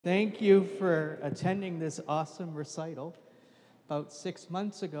Thank you for attending this awesome recital. About 6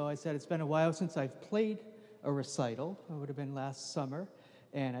 months ago, I said it's been a while since I've played a recital. It would have been last summer.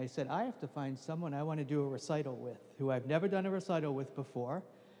 And I said, I have to find someone I want to do a recital with, who I've never done a recital with before.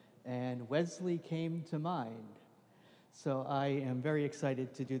 And Wesley came to mind. So I am very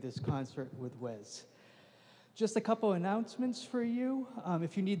excited to do this concert with Wes. Just a couple announcements for you.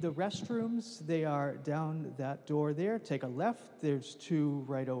 If you need the restrooms, they are down that door there. Take a left. There's two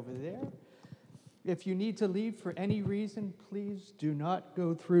right over there. If you need to leave for any reason, please do not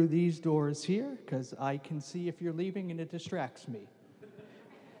go through these doors here, because I can see if you're leaving and it distracts me.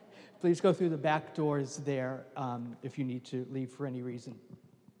 Please go through the back doors there if you need to leave for any reason.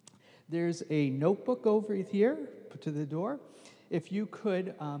 There's a notebook over here to the door. If you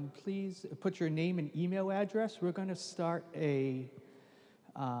could, please put your name and email address. We're going to start a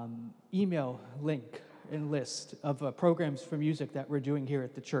email link and list of programs for music that we're doing here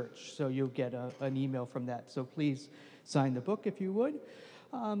at the church. So you'll get an email from that. So please sign the book if you would.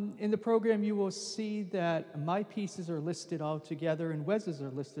 In the program, you will see that my pieces are listed all together and Wes's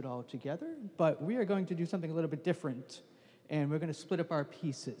are listed all together. But we are going to do something a little bit different. And we're going to split up our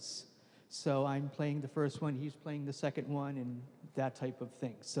pieces. So I'm playing the first one, he's playing the second one, and that type of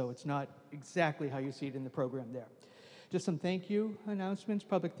thing. So it's not exactly how you see it in the program there. Just some thank you announcements,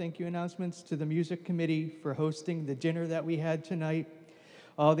 public thank you announcements to the music committee for hosting the dinner that we had tonight.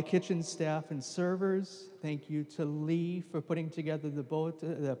 All the kitchen staff and servers. Thank you to Lee for putting together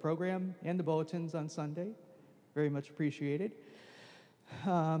the program and the bulletins on Sunday. Very much appreciated.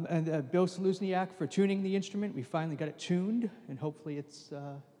 And Bill Seluzniak for tuning the instrument. We finally got it tuned, and hopefully it's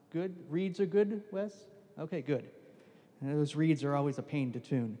good. Reeds are good, Wes? Okay, good. And those reeds are always a pain to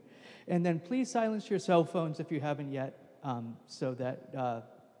tune. And then please silence your cell phones if you haven't yet, so that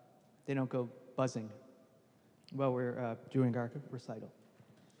they don't go buzzing while we're doing our recital.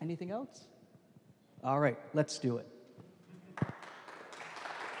 Anything else? All right, let's do it.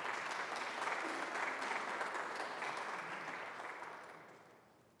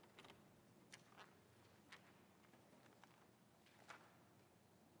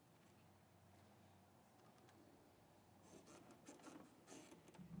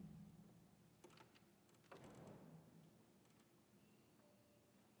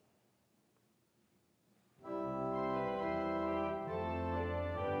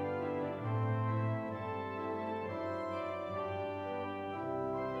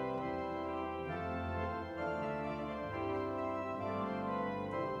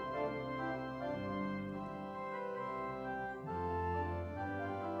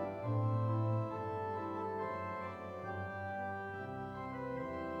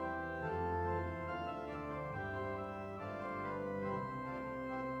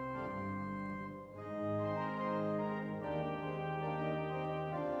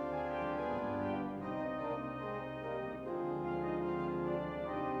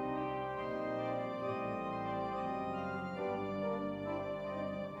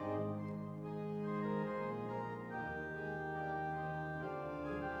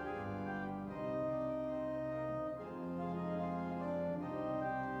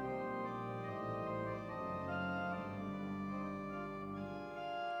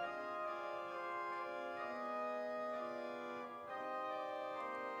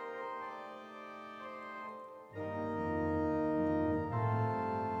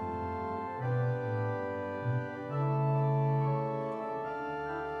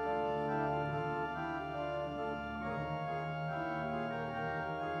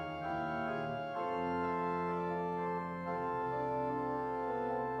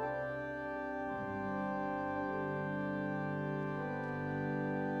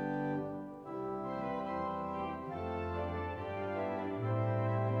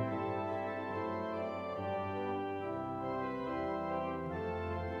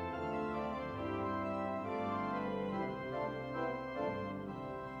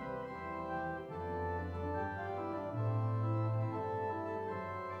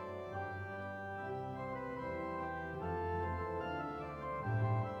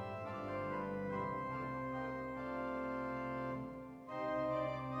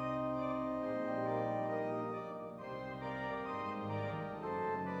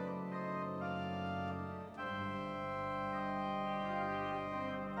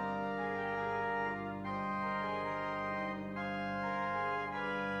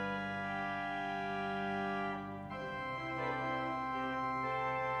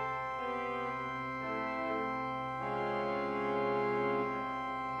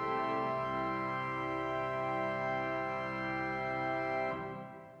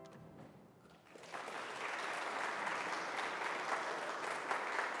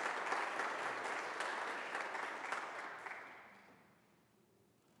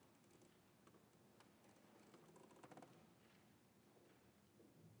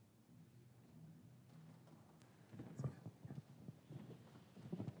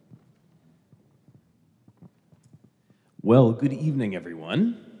 Well, good evening,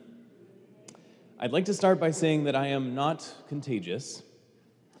 everyone. I'd like to start by saying that I am not contagious.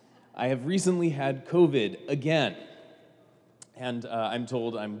 I have recently had COVID again, and I'm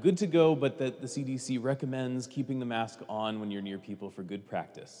told I'm good to go, but that the CDC recommends keeping the mask on when you're near people for good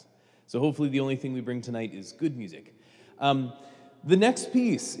practice. So hopefully the only thing we bring tonight is good music. The next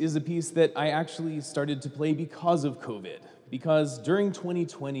piece is a piece that I actually started to play because of COVID. Because during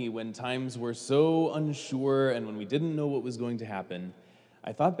 2020, when times were so unsure and when we didn't know what was going to happen,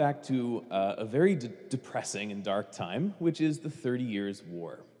 I thought back to a very depressing and dark time, which is the 30 Years'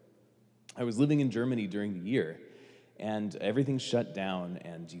 War. I was living in Germany during the year, and everything shut down,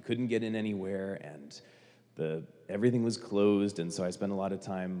 and you couldn't get in anywhere, and everything was closed, and so I spent a lot of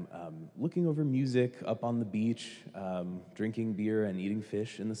time looking over music up on the beach, drinking beer and eating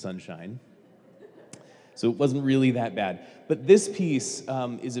fish in the sunshine. So it wasn't really that bad. But this piece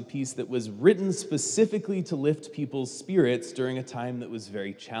is a piece that was written specifically to lift people's spirits during a time that was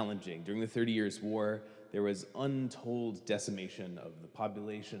very challenging. During the 30 Years' War, there was untold decimation of the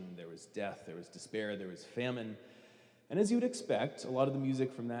population, there was death, there was despair, there was famine. And as you would expect, a lot of the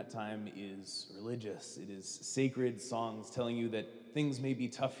music from that time is religious. It is sacred songs telling you that things may be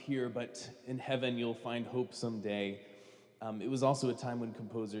tough here, but in heaven you'll find hope someday. It was also a time when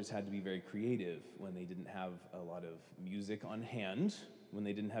composers had to be very creative, when they didn't have a lot of music on hand, when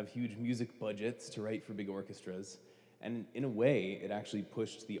they didn't have huge music budgets to write for big orchestras. And in a way, it actually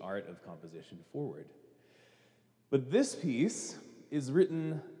pushed the art of composition forward. But this piece is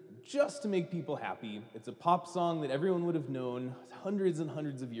written just to make people happy. It's a pop song that everyone would have known hundreds and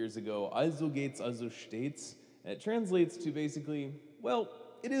hundreds of years ago, Also gehts, also stehts. And it translates to basically, well,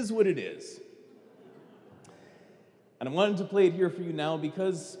 it is what it is. And I wanted to play it here for you now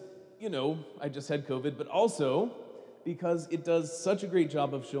because, I just had COVID, but also because it does such a great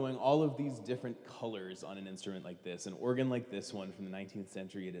job of showing all of these different colors on an instrument like this. An organ like this one from the 19th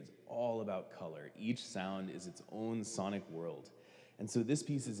century, it is all about color. Each sound is its own sonic world. And so this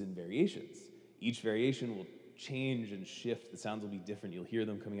piece is in variations. Each variation will change and shift. The sounds will be different. You'll hear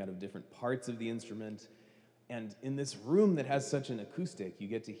them coming out of different parts of the instrument. And in this room that has such an acoustic, you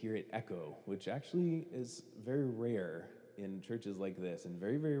get to hear it echo, which actually is very rare in churches like this, and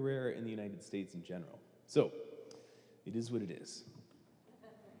very, very rare in the United States in general. So, it is what it is.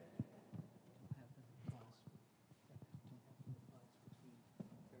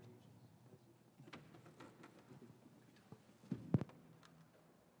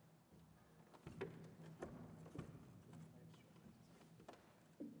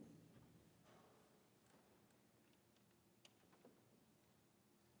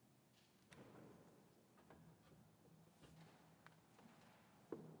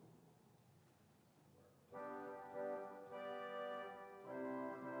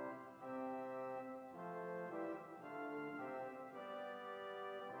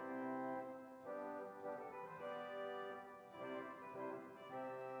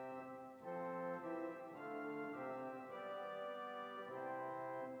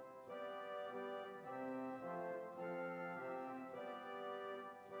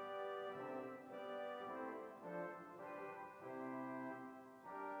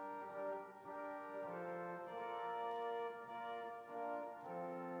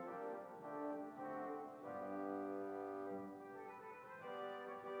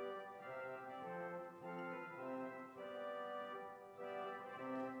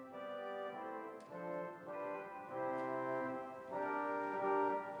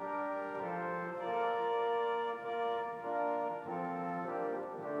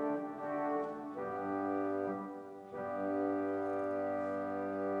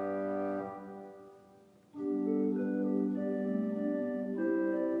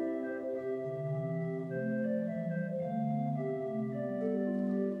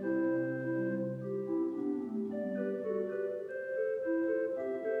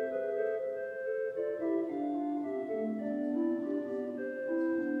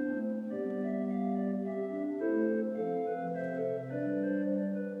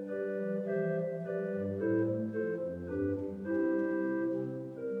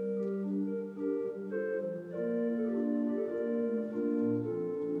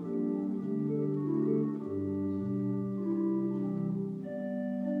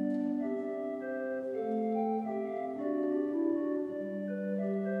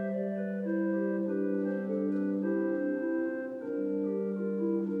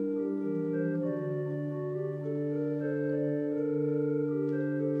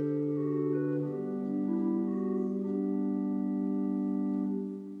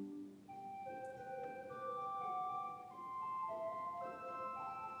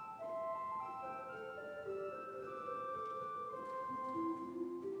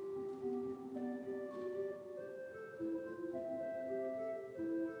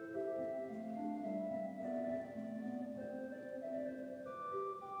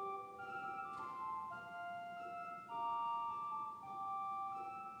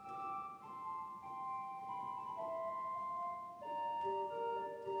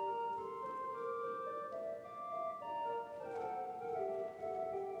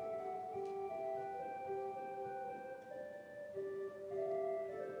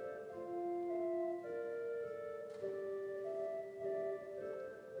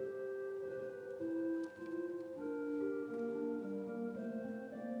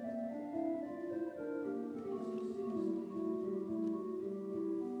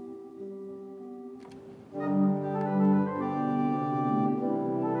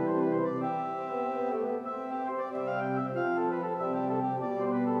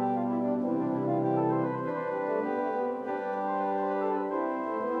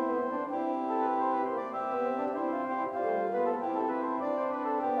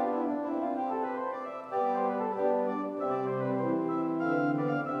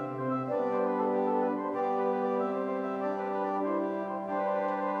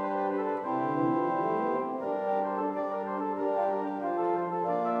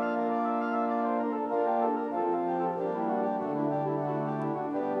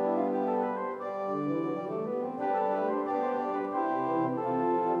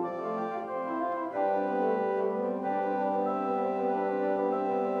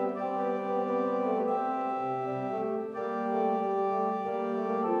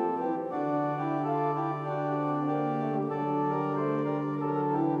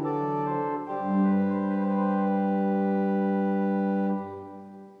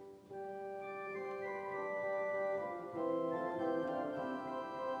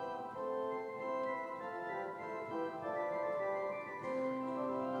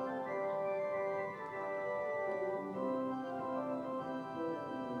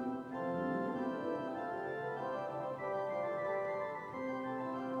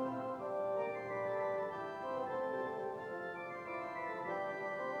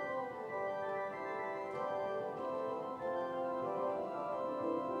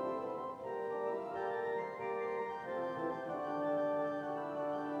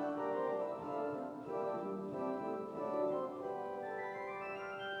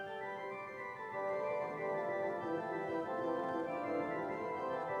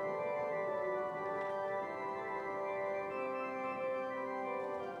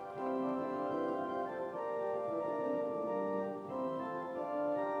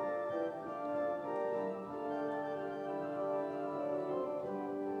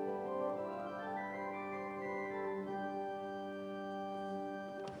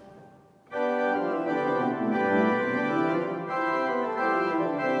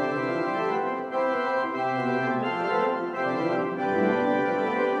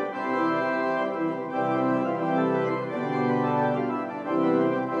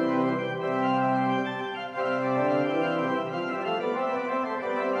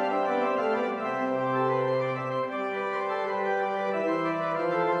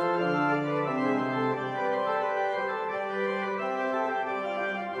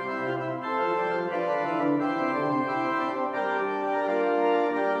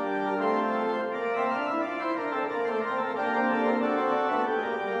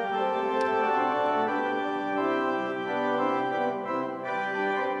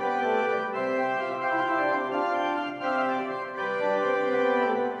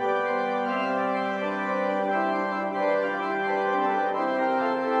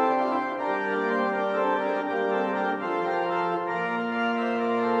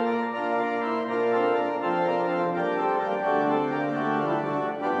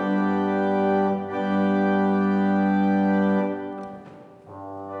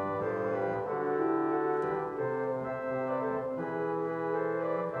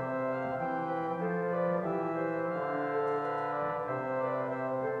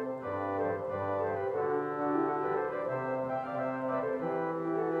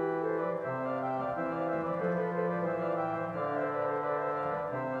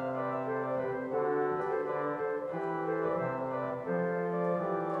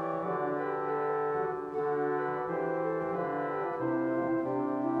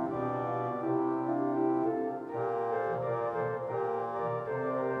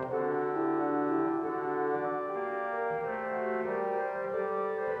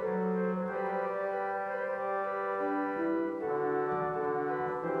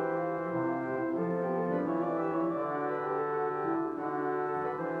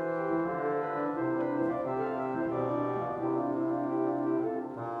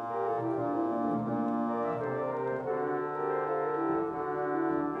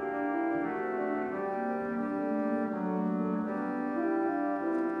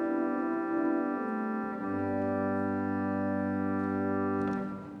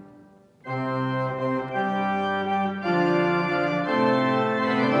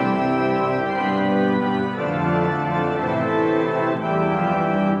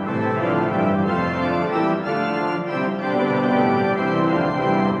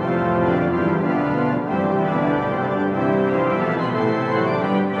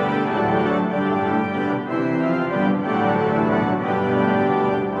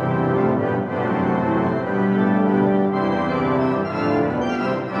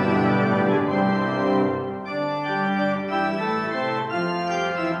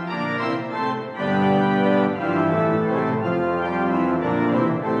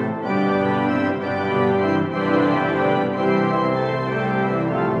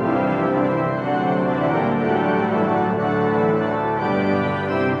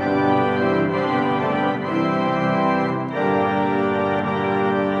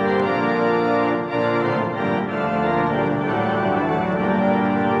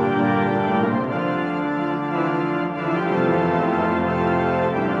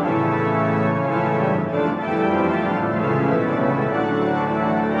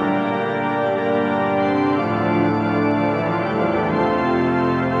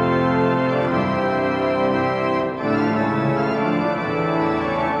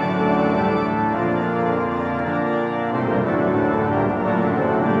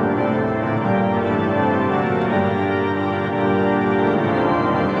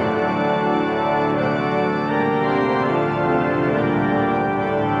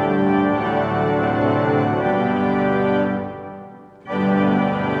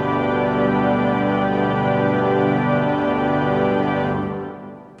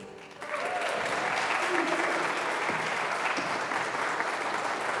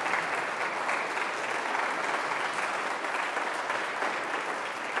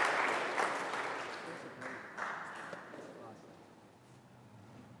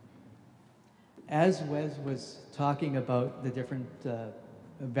 As Wes was talking about the different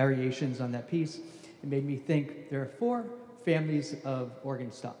variations on that piece, it made me think there are 4 families of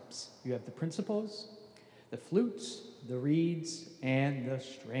organ stops. You have the principals, the flutes, the reeds, and the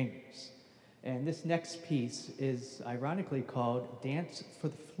strings. And this next piece is ironically called Dance for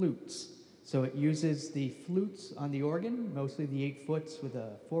the Flutes. So it uses the flutes on the organ, mostly the 8-foots with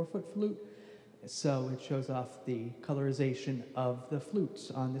a 4-foot flute. So it shows off the colorization of the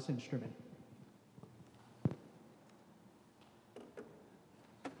flutes on this instrument.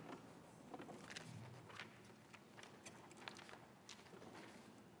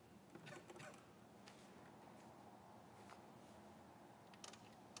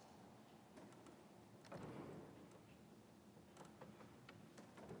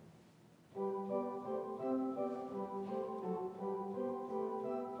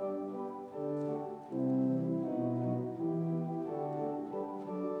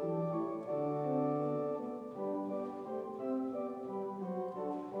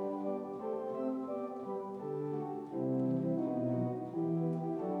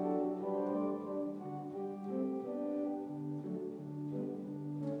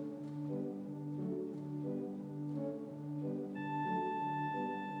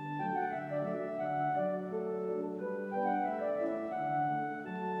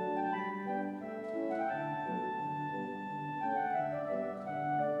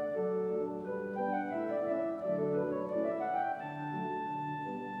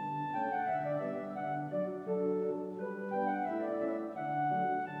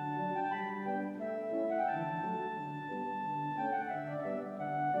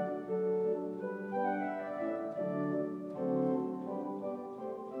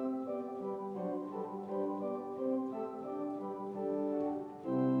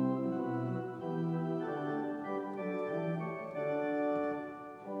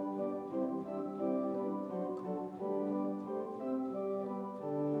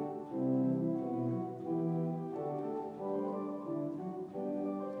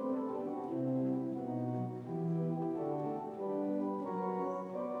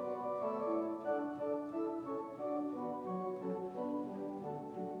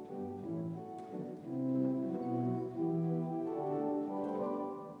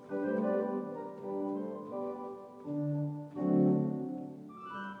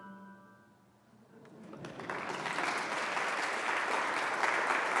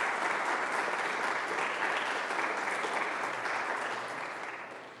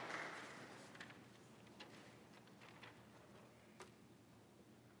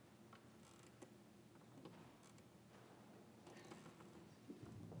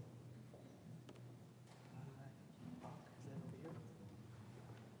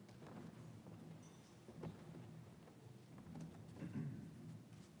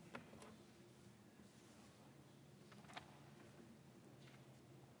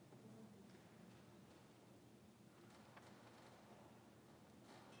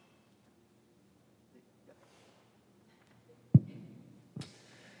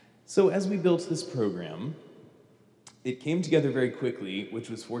 So as we built this program, it came together very quickly, which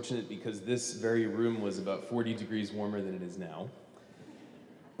was fortunate because this very room was about 40 degrees warmer than it is now.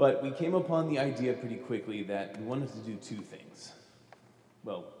 But we came upon the idea pretty quickly that we wanted to do 2 things.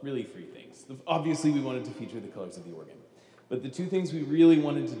 Well, really 3 things. Obviously, we wanted to feature the colors of the organ. But the 2 things we really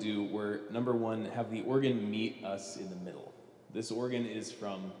wanted to do were, number 1, have the organ meet us in the middle. This organ is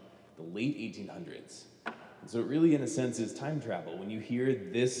from the late 1800s. And so it really, in a sense, is time travel. When you hear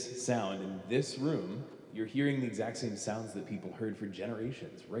this sound in this room, you're hearing the exact same sounds that people heard for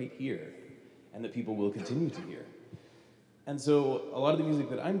generations right here, and that people will continue to hear. And so a lot of the music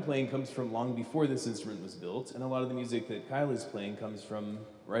that I'm playing comes from long before this instrument was built, and a lot of the music that Kyle is playing comes from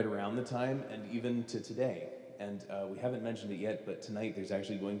right around the time and even to today. And we haven't mentioned it yet, but tonight there's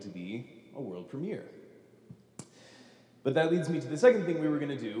actually going to be a world premiere. But that leads me to the second thing we were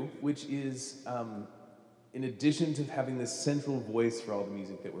going to do, which is, in addition to having this central voice for all the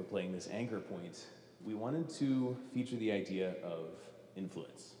music that we're playing, this anchor point, we wanted to feature the idea of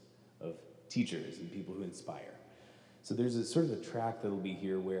influence, of teachers and people who inspire. So there's a sort of a track that'll be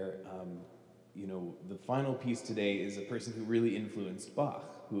here where, the final piece today is a person who really influenced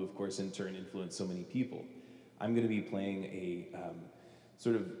Bach, who of course in turn influenced so many people. I'm going to be playing a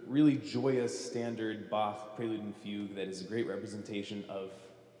sort of really joyous standard Bach Prelude and Fugue that is a great representation of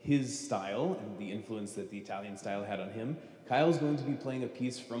his style and the influence that the Italian style had on him. Kyle's going to be playing a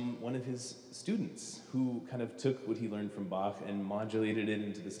piece from one of his students who kind of took what he learned from Bach and modulated it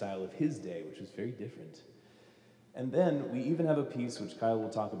into the style of his day, which was very different. And then we even have a piece, which Kyle will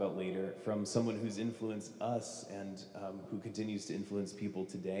talk about later, from someone who's influenced us and who continues to influence people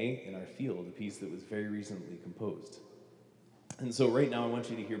today in our field, a piece that was very recently composed. And so right now I want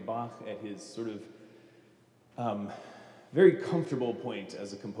you to hear Bach at his sort of very comfortable point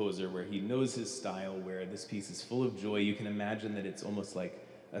as a composer, where he knows his style, where this piece is full of joy. You can imagine that it's almost like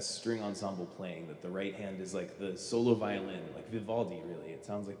a string ensemble playing, that the right hand is like the solo violin, like Vivaldi really, it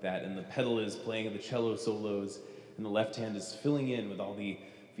sounds like that, and the pedal is playing the cello solos, and the left hand is filling in with all the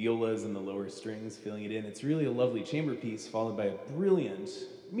violas and the lower strings, filling it in. It's really a lovely chamber piece, followed by a brilliant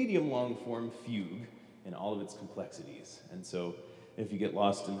medium-long form fugue in all of its complexities. And so if you get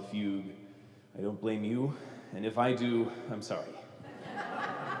lost in the fugue, I don't blame you, and if I do, I'm sorry.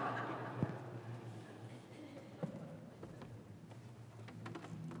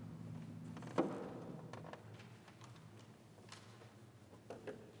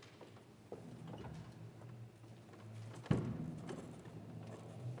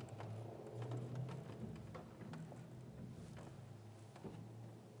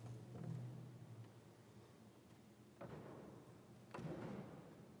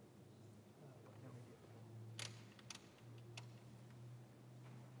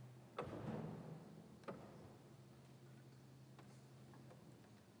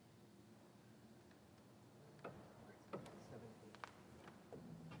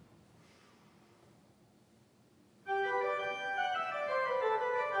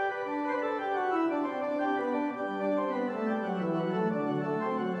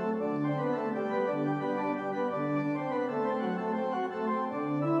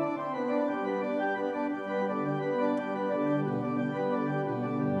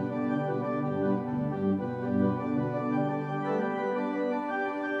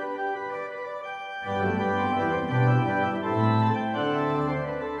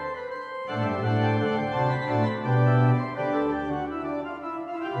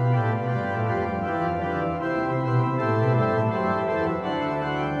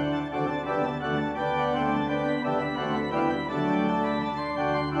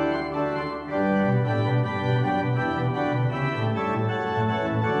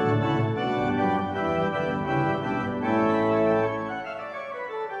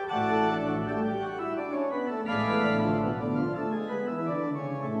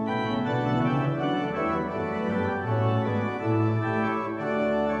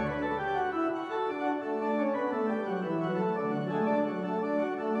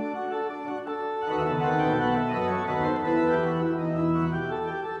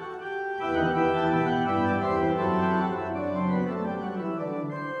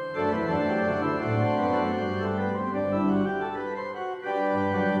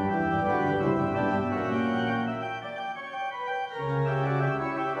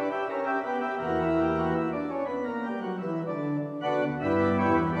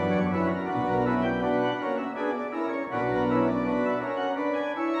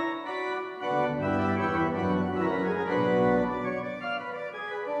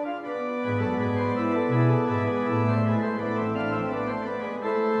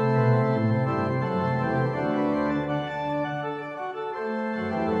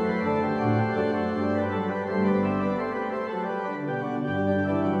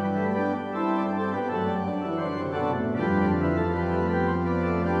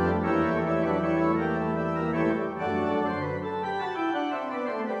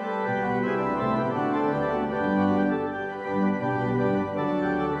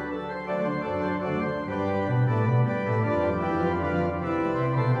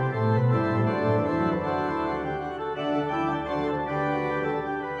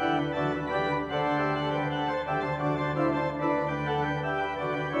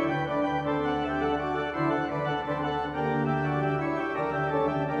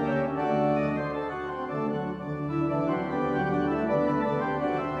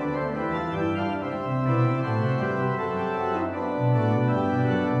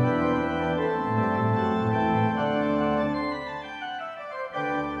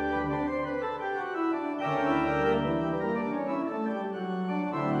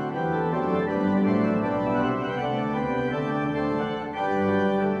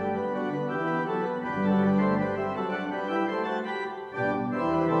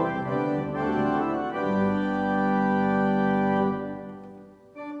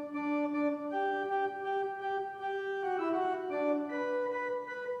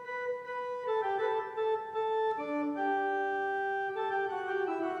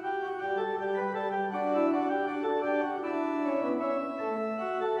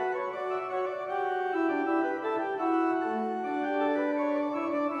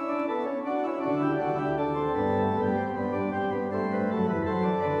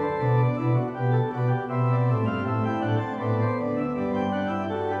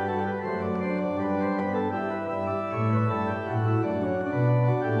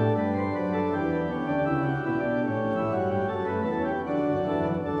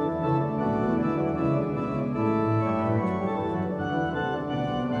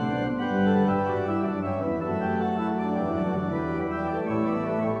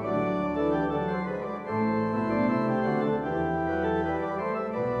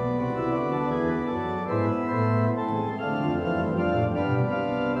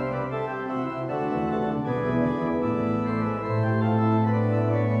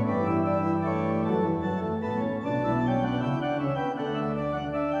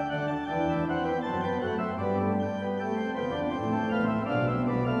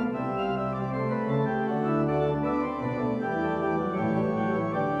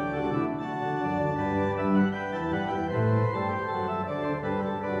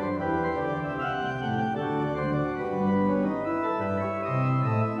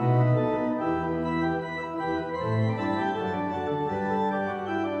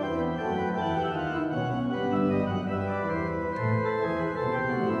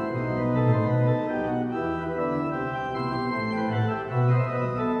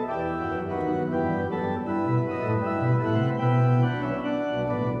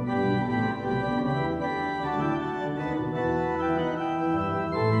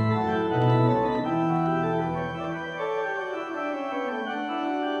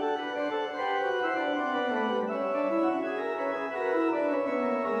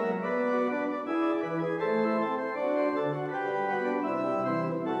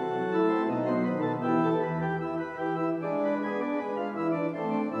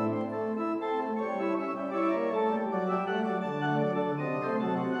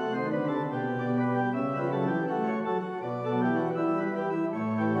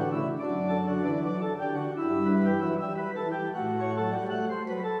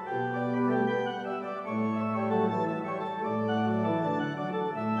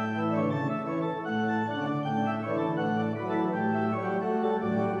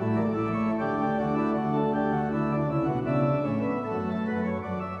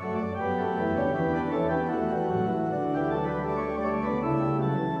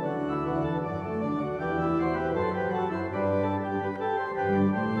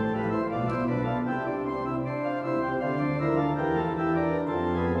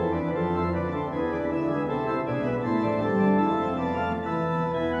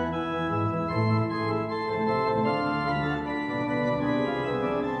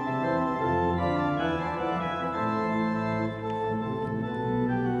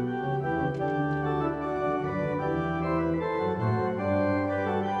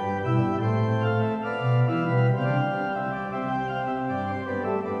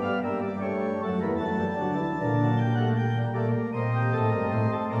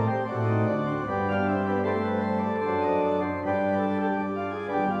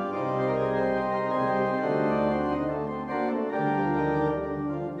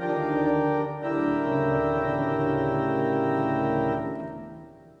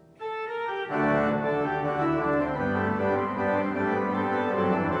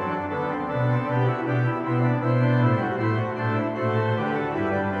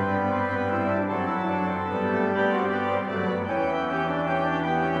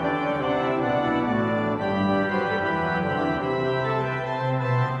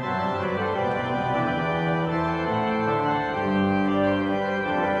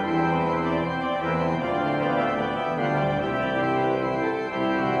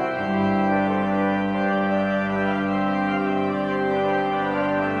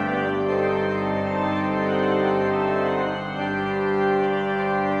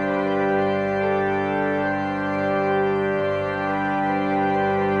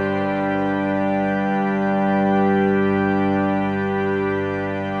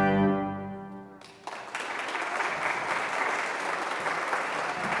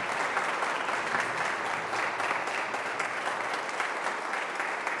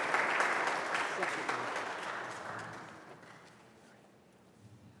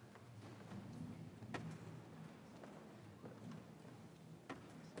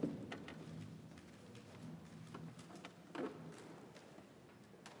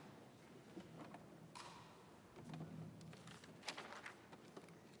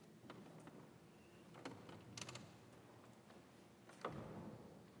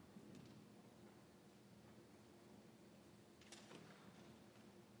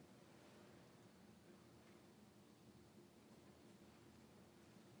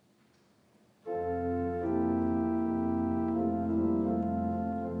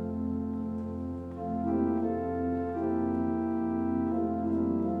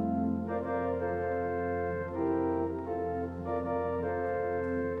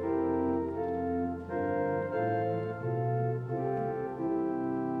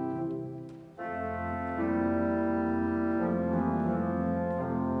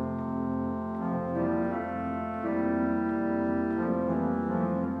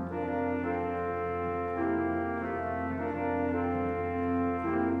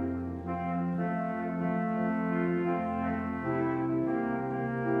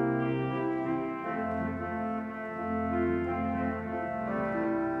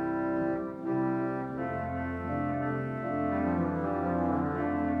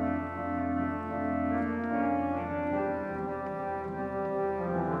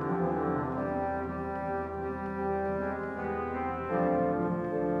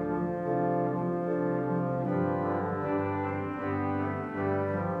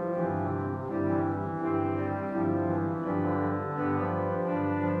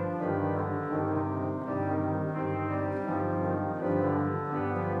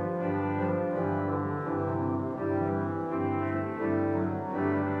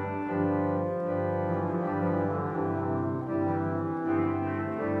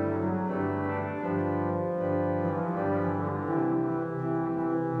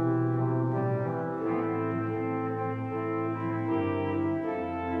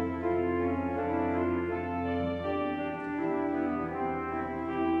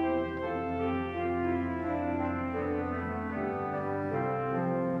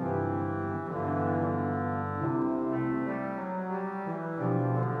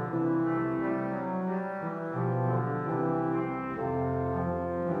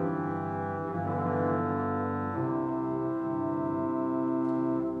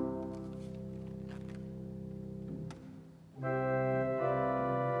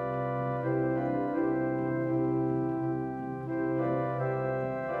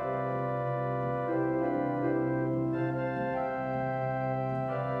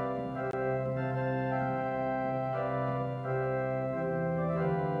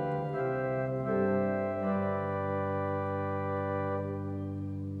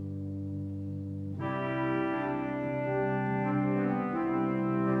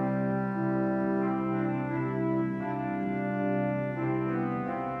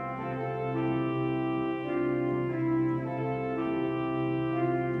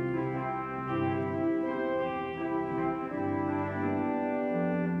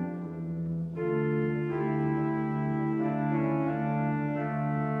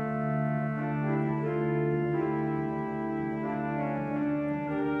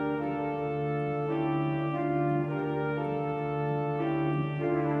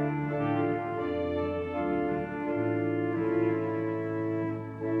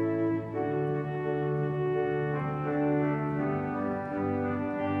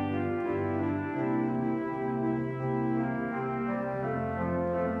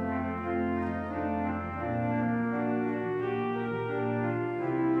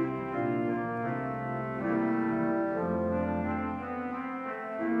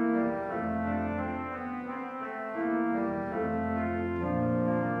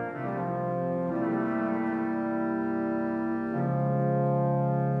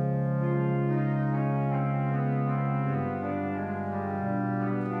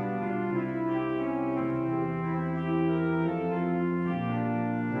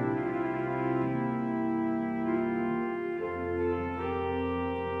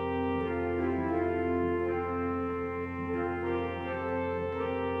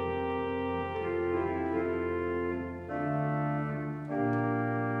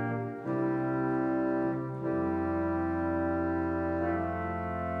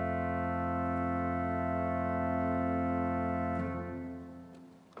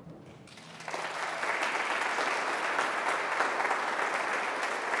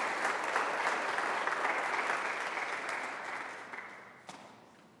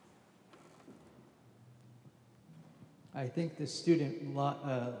 I think the student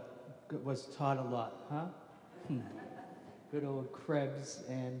was taught a lot, huh? Good old Krebs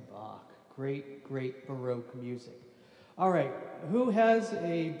and Bach. Great, great Baroque music. All right, who has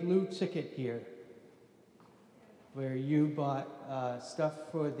a blue ticket here? Where you bought stuff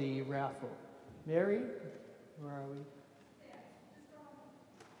for the raffle. Mary, where are we?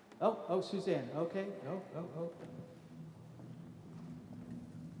 Oh, Suzanne, okay. Oh.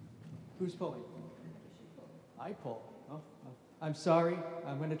 Who's pulling? I pull. Oh. I'm sorry.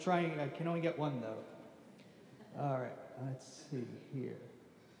 I'm going to try. I can only get one, though. All right. Let's see here.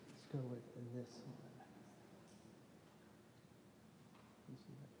 Let's go with this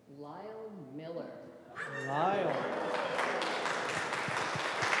one. Lyle Miller. Lyle.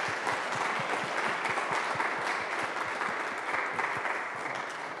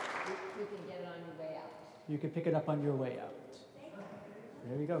 You can get it on your way out. You can pick it up on your way out.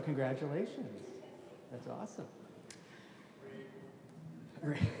 There you go. Congratulations. That's awesome.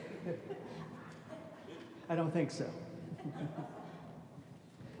 I don't think so.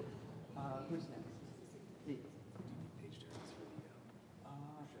 Who's next? Me.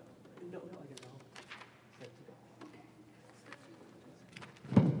 No, I get it all. Set to go.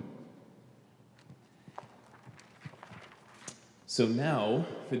 So now,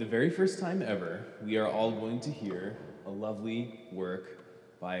 for the very first time ever, we are all going to hear a lovely work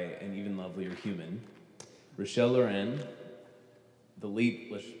by an even lovelier human, Rachel Laurin. The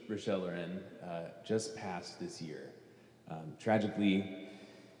late Rachel Laurin just passed this year, tragically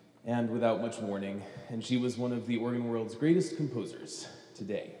and without much warning, and she was one of the organ world's greatest composers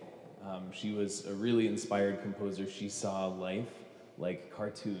today. She was a really inspired composer. She saw life like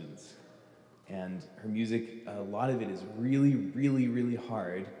cartoons, and her music, a lot of it is really, really, really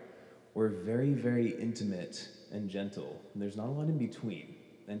hard, or very, very intimate and gentle. And there's not a lot in between.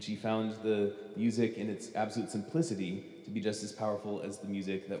 And she found the music in its absolute simplicity to be just as powerful as the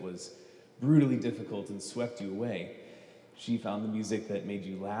music that was brutally difficult and swept you away. She found the music that made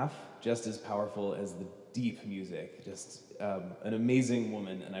you laugh just as powerful as the deep music. Just an amazing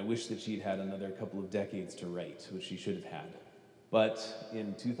woman, and I wish that she'd had another couple of decades to write, which she should have had. But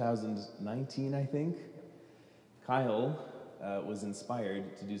in 2019, I think, Kyle was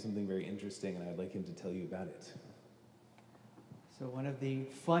inspired to do something very interesting, and I'd like him to tell you about it. So one of the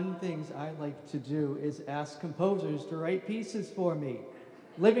fun things I like to do is ask composers to write pieces for me,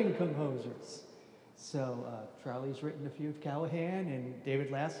 living composers. So Charlie's written a few of Callahan and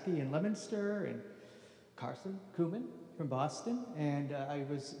David Lasky in Leominster and Carson Kuhlman from Boston. And I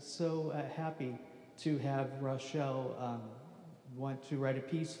was so happy to have Rochelle want to write a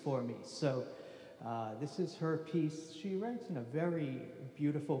piece for me. So this is her piece. She writes in a very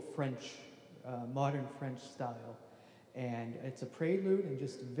beautiful French, modern French style. And it's a prelude and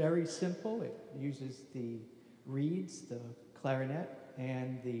just very simple. It uses the reeds, the clarinet,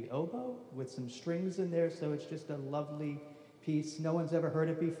 and the oboe with some strings in there. So it's just a lovely piece. No one's ever heard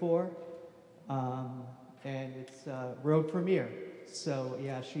it before. And it's world premiere. So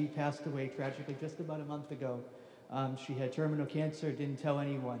yeah, she passed away tragically just about a month ago. She had terminal cancer, didn't tell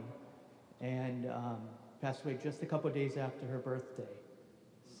anyone, and passed away just a couple of days after her birthday.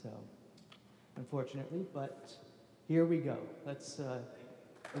 So unfortunately, but here we go. Let's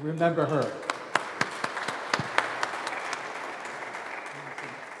remember her.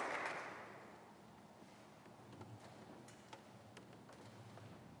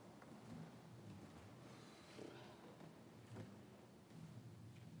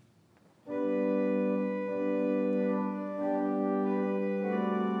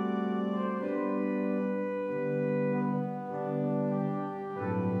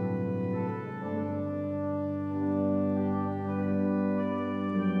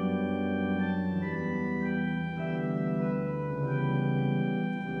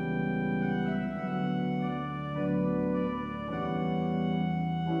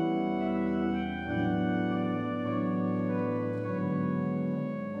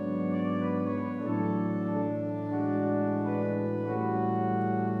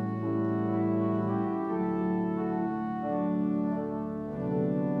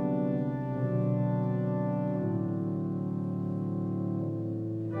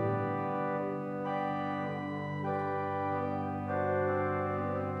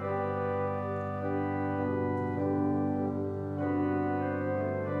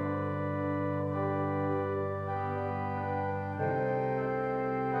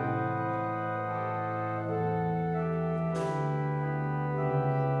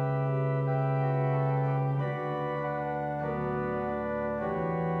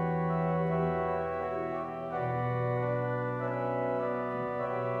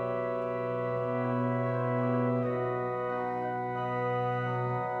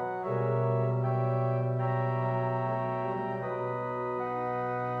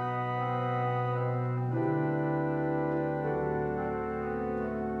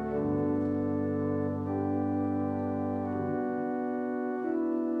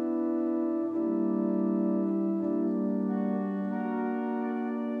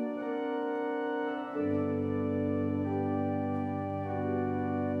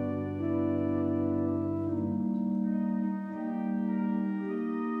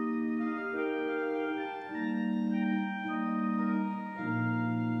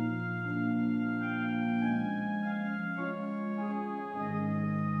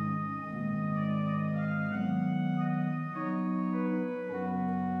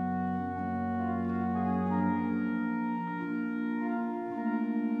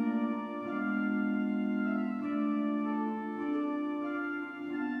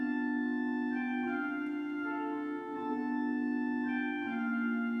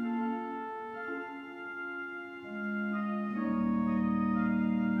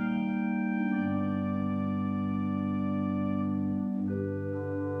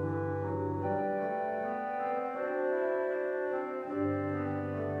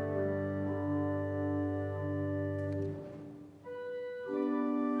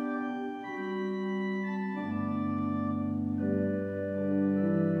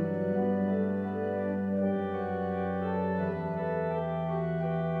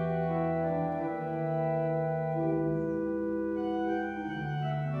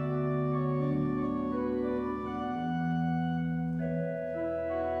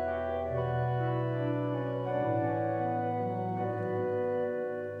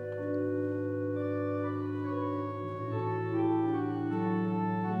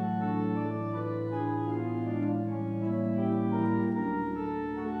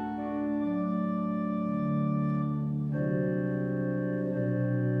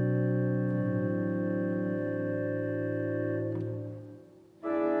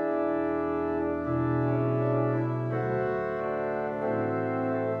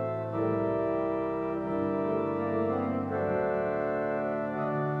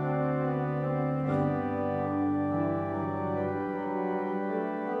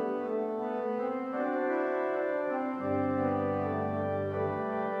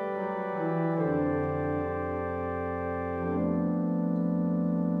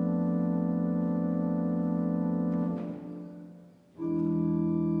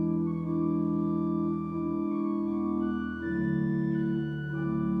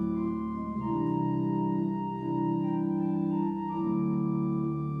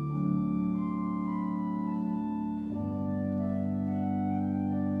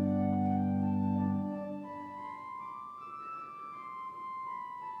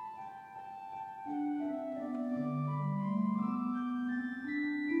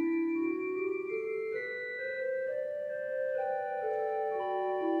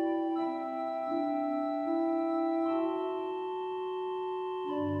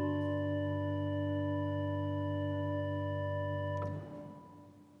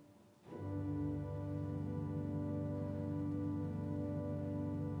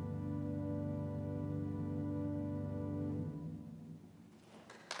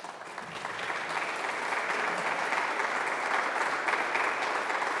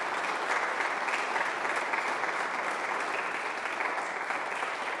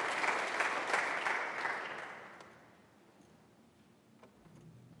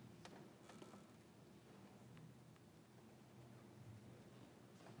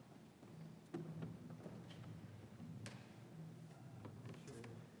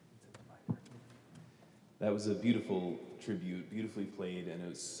 That was a beautiful tribute, beautifully played, and it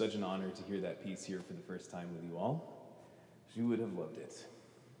was such an honor to hear that piece here for the first time with you all. You would have loved it.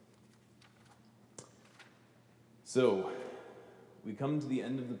 So, we come to the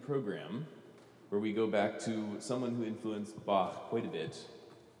end of the program, where we go back to someone who influenced Bach quite a bit.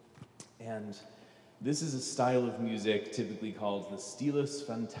 And this is a style of music typically called the Stilus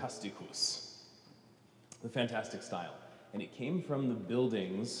Fantasticus, the fantastic style. And it came from the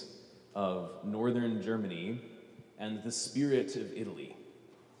buildings of northern Germany and the spirit of Italy.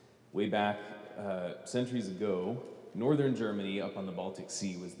 Way back centuries ago, northern Germany up on the Baltic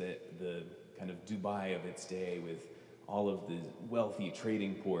Sea was the kind of Dubai of its day, with all of the wealthy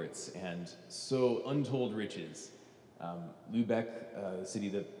trading ports and so untold riches. Lübeck, the city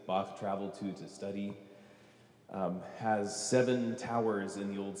that Bach traveled to study, has 7 towers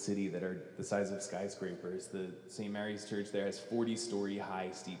in the old city that are the size of skyscrapers. The St. Mary's Church there has 40-story high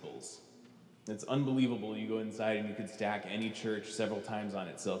steeples. It's unbelievable. You go inside and you could stack any church several times on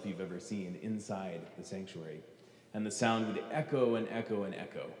itself you've ever seen inside the sanctuary. And the sound would echo and echo and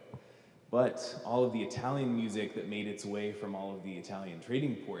echo. But all of the Italian music that made its way from all of the Italian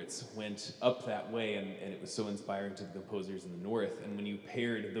trading ports went up that way, and it was so inspiring to the composers in the north. And when you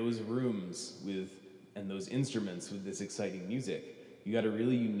paired those rooms and those instruments with this exciting music, you got a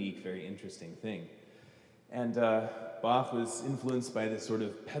really unique, very interesting thing. And Bach was influenced by this sort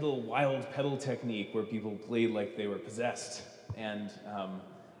of wild pedal technique where people played like they were possessed. And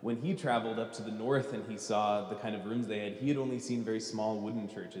when he traveled up to the north and he saw the kind of rooms they had, he had only seen very small wooden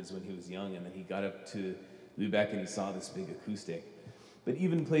churches when he was young, and then he got up to Lübeck and he saw this big acoustic. But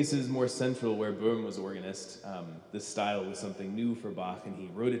even places more central where Bohm was organist, this style was something new for Bach, and he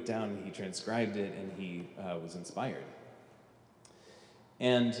wrote it down and he transcribed it, and he was inspired.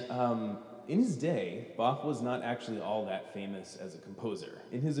 And in his day, Bach was not actually all that famous as a composer.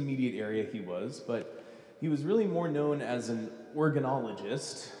 In his immediate area he was, but he was really more known as an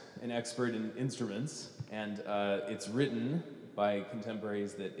organologist, an expert in instruments, and it's written by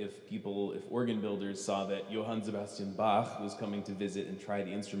contemporaries that if organ builders saw that Johann Sebastian Bach was coming to visit and try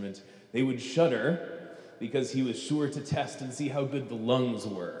the instrument, they would shudder because he was sure to test and see how good the lungs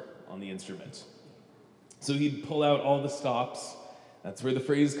were on the instrument. So he'd pull out all the stops, that's where the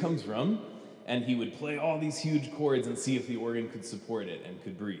phrase comes from, and he would play all these huge chords and see if the organ could support it and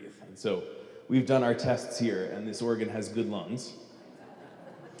could breathe. And so we've done our tests here, and this organ has good lungs.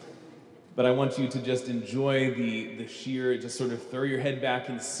 But I want you to just enjoy the sheer, just sort of throw your head back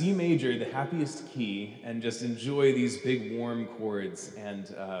in C major, the happiest key, and just enjoy these big warm chords, and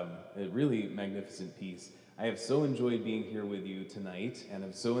a really magnificent piece. I have so enjoyed being here with you tonight, and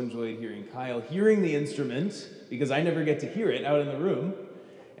I've so enjoyed hearing Kyle hearing the instrument, because I never get to hear it out in the room.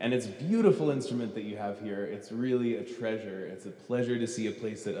 And it's a beautiful instrument that you have here. It's really a treasure. It's a pleasure to see a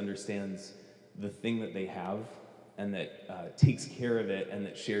place that understands the thing that they have, and that takes care of it, and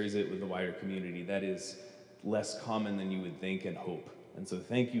that shares it with the wider community. That is less common than you would think and hope. And so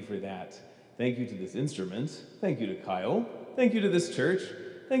thank you for that. Thank you to this instrument. Thank you to Kyle. Thank you to this church.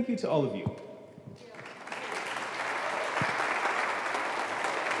 Thank you to all of you.